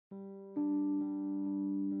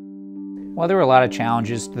Well, there were a lot of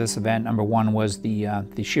challenges to this event. Number one was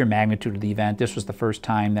the sheer magnitude of the event. This was the first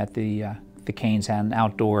time that the Canes had an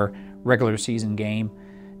outdoor regular season game.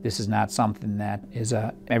 This is not something that is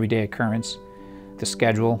an everyday occurrence. The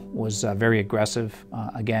schedule was very aggressive.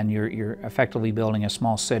 Again, you're effectively building a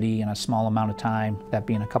small city in a small amount of time, that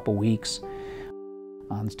being a couple weeks.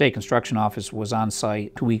 The State Construction Office was on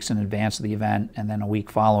site 2 weeks in advance of the event and then a week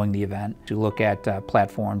following the event to look at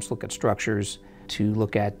platforms, look at structures, to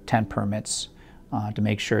look at tent permits, to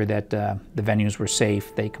make sure that the venues were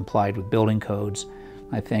safe, they complied with building codes.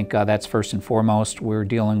 I think that's first and foremost. We're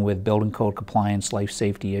dealing with building code compliance, life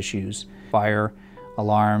safety issues, fire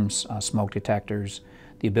alarms, smoke detectors,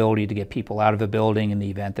 the ability to get people out of a building in the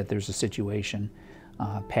event that there's a situation,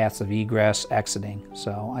 paths of egress, exiting.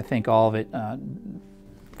 So I think all of it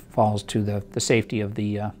falls to the safety of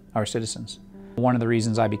our citizens. One of the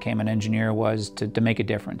reasons I became an engineer was to make a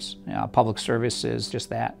difference. Public service is just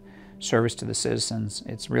that, service to the citizens.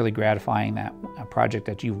 It's really gratifying that a project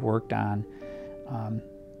that you've worked on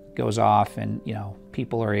goes off and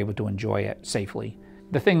people are able to enjoy it safely.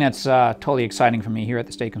 The thing that's totally exciting for me here at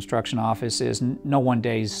the State Construction Office is no one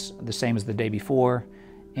day's the same as the day before,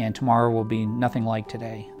 and tomorrow will be nothing like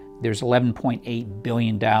today. There's $11.8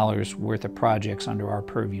 billion worth of projects under our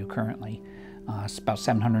purview currently. It's about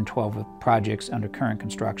 712 projects under current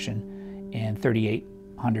construction and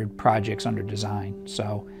 3,800 projects under design.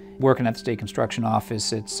 So working at the State Construction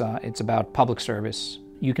Office, it's about public service.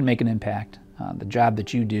 You can make an impact. The job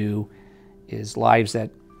that you do is lives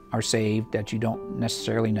that are saved that you don't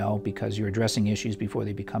necessarily know because you're addressing issues before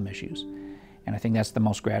they become issues. And I think that's the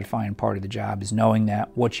most gratifying part of the job, is knowing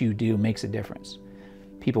that what you do makes a difference.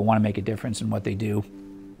 People want to make a difference in what they do,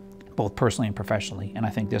 both personally and professionally, and I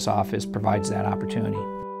think this office provides that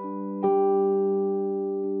opportunity.